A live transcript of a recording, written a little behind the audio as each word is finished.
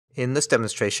In this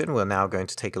demonstration, we're now going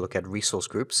to take a look at resource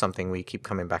groups, something we keep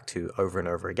coming back to over and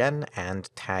over again, and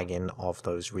tagging of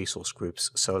those resource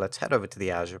groups. So let's head over to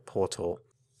the Azure portal.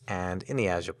 And in the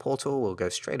Azure portal, we'll go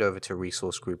straight over to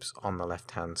resource groups on the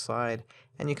left-hand side.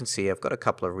 And you can see I've got a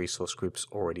couple of resource groups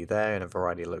already there in a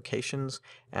variety of locations.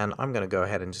 And I'm going to go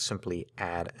ahead and just simply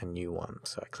add a new one.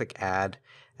 So I click add.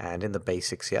 And in the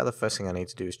basics here, the first thing I need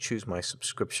to do is choose my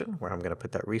subscription, where I'm going to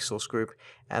put that resource group,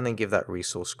 and then give that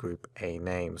resource group a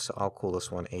name. So I'll call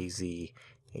this one AZ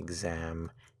Exam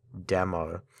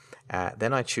Demo.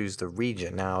 Then I choose the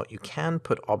region. Now, you can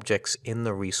put objects in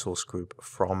the resource group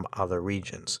from other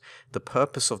regions. The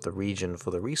purpose of the region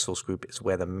for the resource group is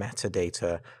where the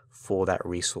metadata for that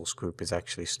resource group is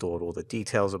actually stored. All the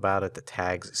details about it, the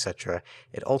tags, etc.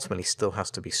 It ultimately still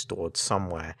has to be stored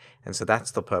somewhere. And so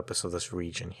that's the purpose of this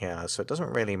region here. So it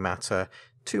doesn't really matter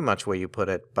too much where you put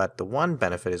it, but the one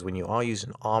benefit is when you are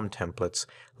using ARM templates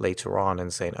later on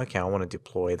and saying, okay, I want to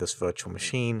deploy this virtual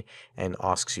machine, and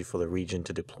asks you for the region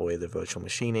to deploy the virtual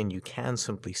machine in, you can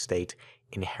simply state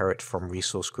inherit from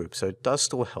resource group. So it does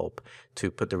still help to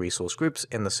put the resource groups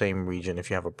in the same region if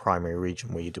you have a primary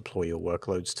region where you deploy your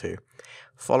workloads to.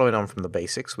 Following on from the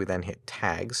basics, we then hit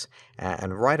tags,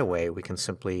 and right away we can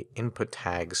simply input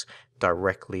tags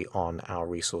directly on our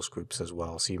resource groups as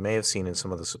well. So you may have seen in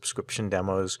some of the subscription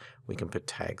demos, we can put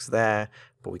tags there,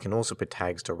 but we can also put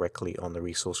tags directly on the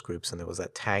resource groups. And there was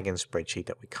that tag in spreadsheet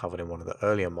that we covered in one of the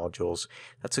earlier modules.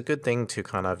 That's a good thing to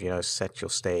kind of, set your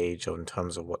stage in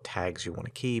terms of what tags you want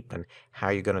to keep and how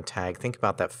you're going to tag. Think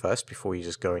about that first before you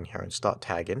just go in here and start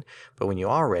tagging. But when you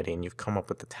are ready and you've come up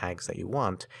with the tags that you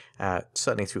want,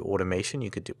 certainly through automation, you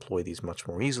could deploy these much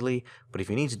more easily. But if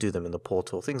you need to do them in the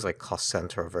portal, things like cost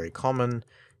center are very common.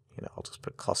 I'll just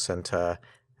put cost center.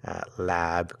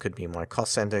 Lab could be my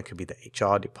cost center, could be the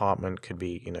HR department, could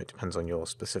be, depends on your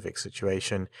specific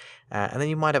situation. And then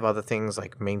you might have other things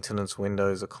like maintenance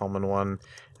windows, a common one.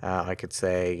 I could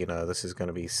say, this is going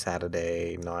to be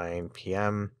Saturday, 9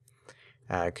 p.m.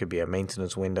 It could be a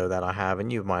maintenance window that I have,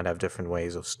 and you might have different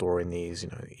ways of storing these,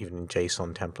 even in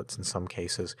JSON templates in some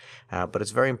cases. But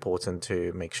it's very important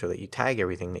to make sure that you tag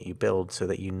everything that you build so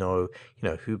that you know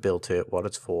who built it, what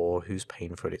it's for, who's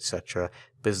paying for it, etc.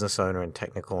 Business owner and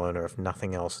technical owner, if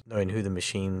nothing else, knowing who the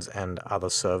machines and other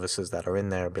services that are in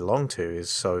there belong to is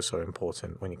so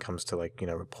important when it comes to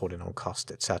reporting on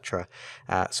cost, etc.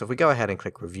 So if we go ahead and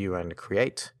click review and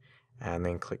create, and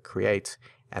then click create,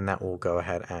 and that will go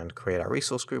ahead and create our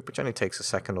resource group, which only takes a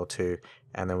second or two,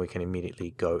 and then we can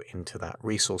immediately go into that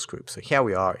resource group. So here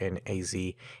we are in AZ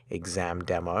Exam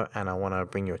Demo, and I want to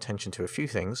bring your attention to a few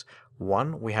things.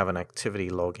 One, we have an activity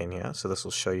log in here, so this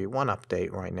will show you one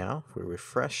update right now. If we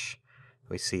refresh,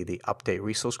 we see the update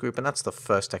resource group, and that's the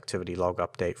first activity log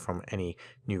update from any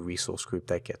new resource group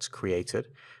that gets created.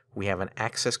 We have an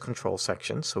access control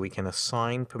section, so we can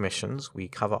assign permissions. We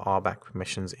cover RBAC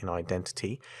permissions in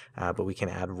identity, but we can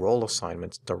add role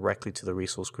assignments directly to the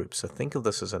resource group. So think of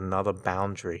this as another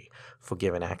boundary for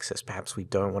given access. Perhaps we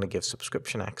don't want to give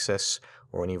subscription access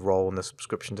or any role in the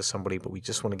subscription to somebody, but we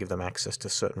just want to give them access to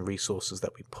certain resources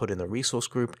that we put in the resource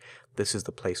group. This is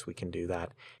the place we can do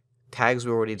that. Tags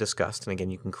we already discussed, and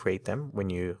again, you can create them when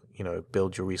you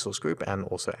build your resource group, and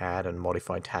also add and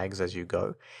modify tags as you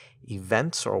go.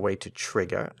 Events are a way to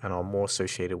trigger and are more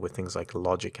associated with things like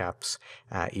logic apps,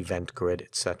 event grid,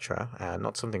 etc.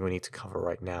 Not something we need to cover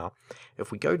right now.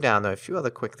 If we go down, there are a few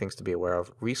other quick things to be aware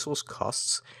of. Resource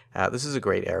costs. This is a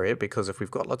great area because if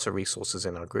we've got lots of resources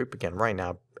in our group, again, right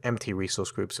now, empty resource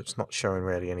group, so it's not showing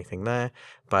really anything there.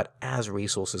 But as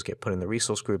resources get put in the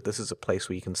resource group, this is a place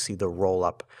where you can see the roll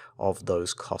up of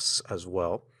those costs as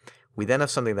well. We then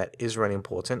have something that is really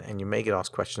important, and you may get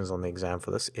asked questions on the exam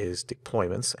for this, is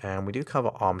deployments. And we do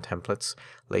cover ARM templates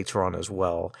later on as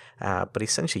well. But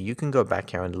essentially, you can go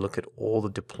back here and look at all the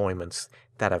deployments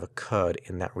that have occurred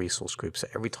in that resource group. So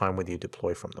every time whether you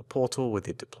deploy from the portal, whether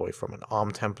you deploy from an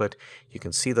ARM template, you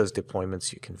can see those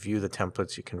deployments, you can view the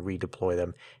templates, you can redeploy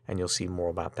them, and you'll see more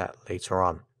about that later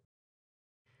on.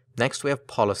 Next, we have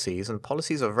policies, and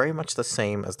policies are very much the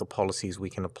same as the policies we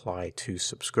can apply to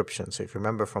subscriptions. So if you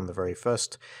remember from the very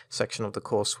first section of the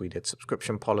course, we did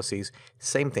subscription policies.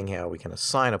 Same thing here. We can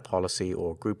assign a policy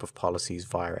or a group of policies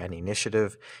via an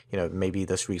initiative. Maybe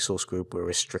this resource group, we're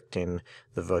restricting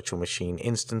the virtual machine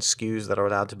instance SKUs that are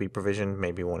allowed to be provisioned.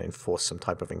 Maybe we want to enforce some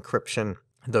type of encryption.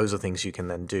 Those are things you can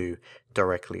then do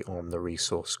directly on the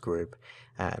resource group.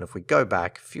 And if we go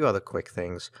back, a few other quick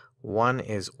things. One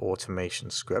is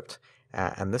automation script,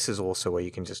 and this is also where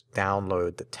you can just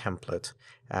download the template,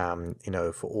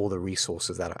 for all the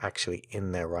resources that are actually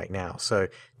in there right now. So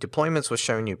deployments was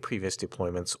showing you previous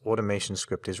deployments. Automation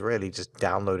script is really just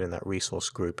downloading that resource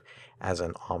group as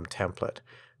an ARM template.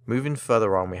 Moving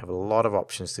further on, we have a lot of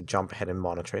options to jump ahead in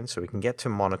monitoring. So we can get to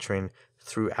monitoring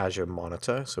through Azure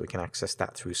Monitor, so we can access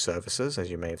that through services,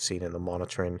 as you may have seen in the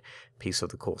monitoring piece of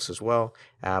the course as well.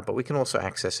 But we can also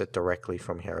access it directly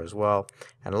from here as well.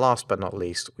 And last but not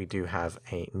least, we do have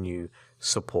a new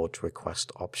support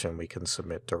request option we can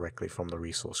submit directly from the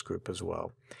resource group as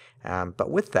well.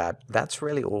 But with that, that's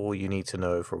really all you need to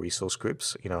know for resource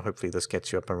groups. Hopefully this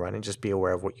gets you up and running. Just be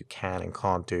aware of what you can and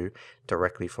can't do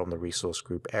directly from the resource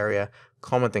group area.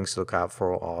 Common things to look out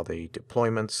for are the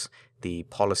deployments, the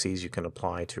policies you can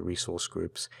apply to resource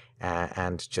groups,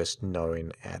 and just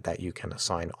knowing that you can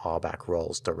assign RBAC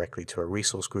roles directly to a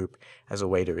resource group as a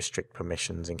way to restrict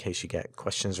permissions in case you get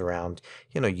questions around,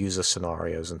 user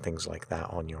scenarios and things like that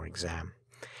on your exam.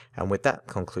 And with that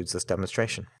concludes this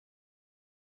demonstration.